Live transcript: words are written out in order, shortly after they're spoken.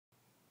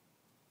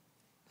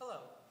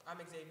I'm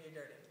Xavier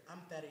Durden.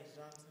 I'm Thaddeus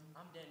Johnson.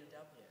 I'm Daniel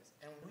Dalpiez.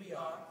 And we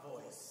are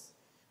Voice.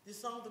 This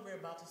song that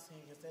we're about to sing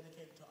is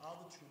dedicated to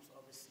all the troops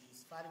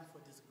overseas fighting for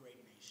this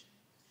great nation.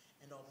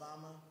 And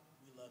Obama,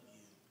 we love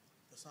you.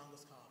 The song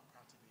is called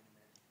Proud to Be an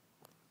American.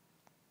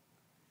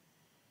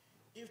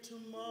 If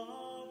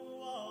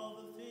tomorrow all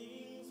the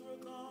things were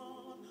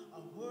gone, a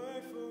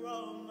word for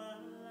all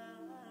my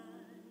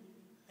life,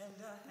 and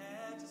I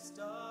had to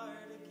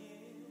start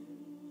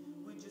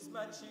again with just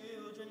my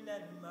children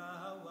and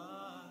my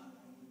wife,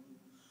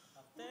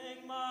 I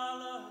thank my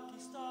lucky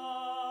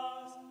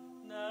stars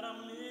that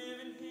I'm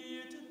living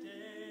here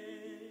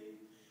today,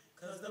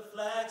 'cause the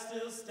flag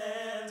still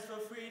stands for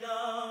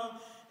freedom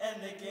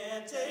and they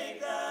can't take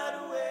that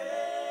away.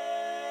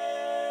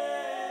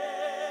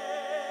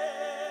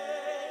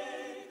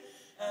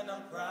 And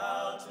I'm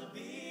proud to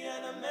be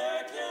an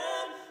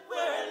American,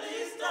 where at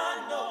least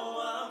I know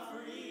I'm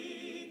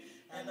free.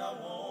 And I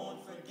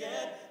won't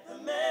forget the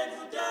man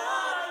who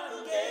died,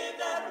 who gave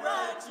that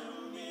right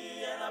to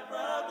me. And I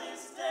proudly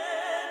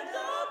stand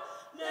up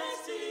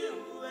next to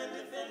you and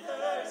defend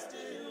her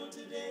still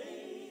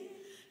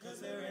today, 'cause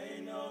there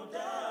ain't no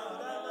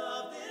doubt I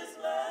love this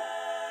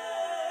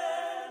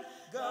land.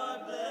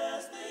 God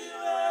bless the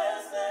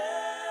USA.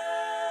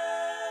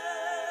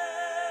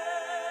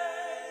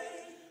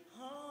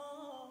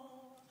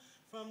 Oh,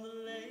 from the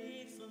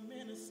lakes of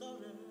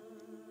Minnesota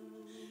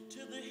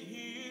to the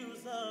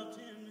hills of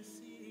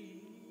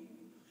Tennessee,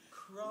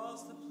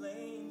 across the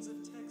plains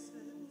of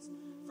Texas,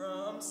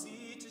 from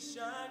sea to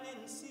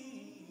shining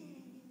sea,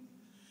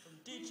 from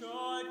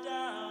Detroit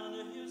down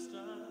to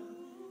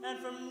Houston, and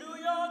from New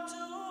York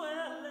to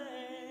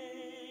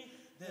LA.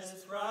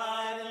 There's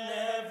pride in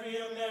every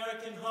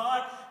American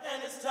heart,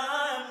 and it's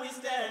time we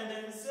stand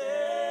and say,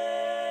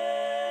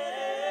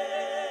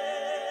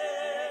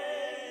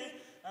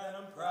 and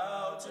I'm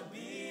proud to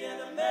be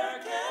an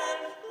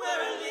American,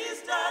 where at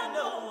least I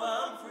know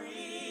I'm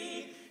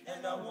free.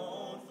 And I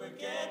won't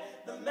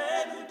forget the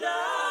man who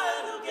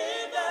died, who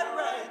gave that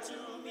right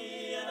to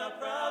me. And I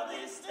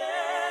proudly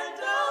stand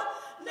up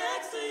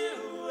next to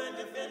you and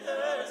defend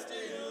her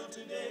still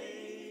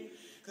today,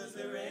 'cause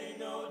there ain't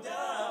no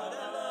doubt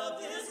I love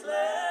this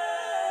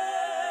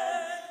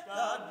land.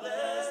 God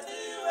bless the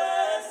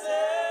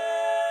USA.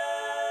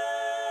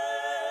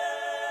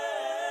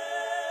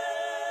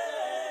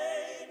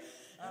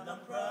 And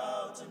I'm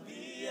proud to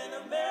be an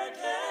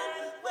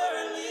American, where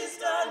at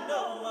least I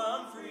know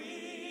I'm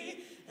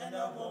free. And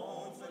I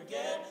won't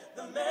forget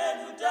the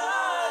man who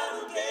died,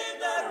 who gave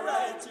that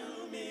right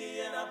to me.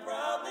 And I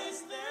proudly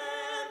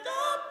stand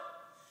up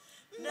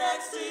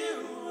next to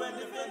you and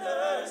defend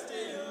her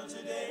still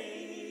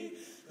today,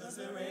 'cause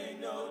there ain't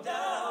no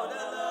doubt